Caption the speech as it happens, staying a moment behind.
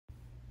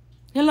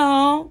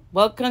Hello,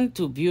 welcome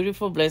to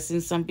Beautiful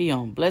Blessings and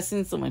Beyond.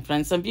 Blessings to my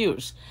friends and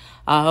viewers.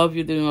 I hope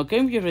you're doing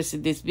okay. If you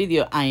receive this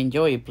video, I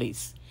enjoy it,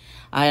 please.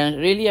 I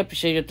really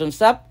appreciate your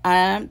thumbs up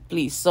and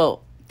please.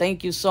 So,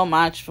 thank you so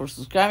much for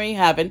subscribing,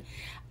 having,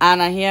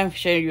 and I here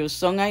share you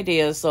some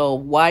ideas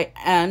of white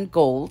and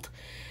gold.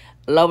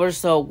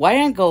 Lovers of white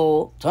and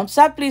gold, thumbs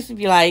up, please, if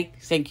you like.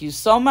 Thank you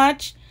so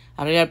much.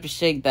 I really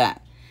appreciate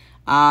that.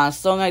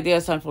 Some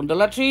ideas are from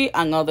Dollar Tree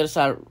and others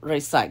are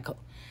recycled.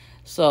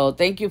 So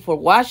thank you for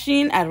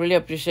watching. I really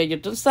appreciate your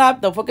thumbs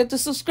up. Don't forget to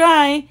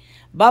subscribe.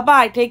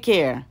 Bye-bye. Take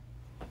care.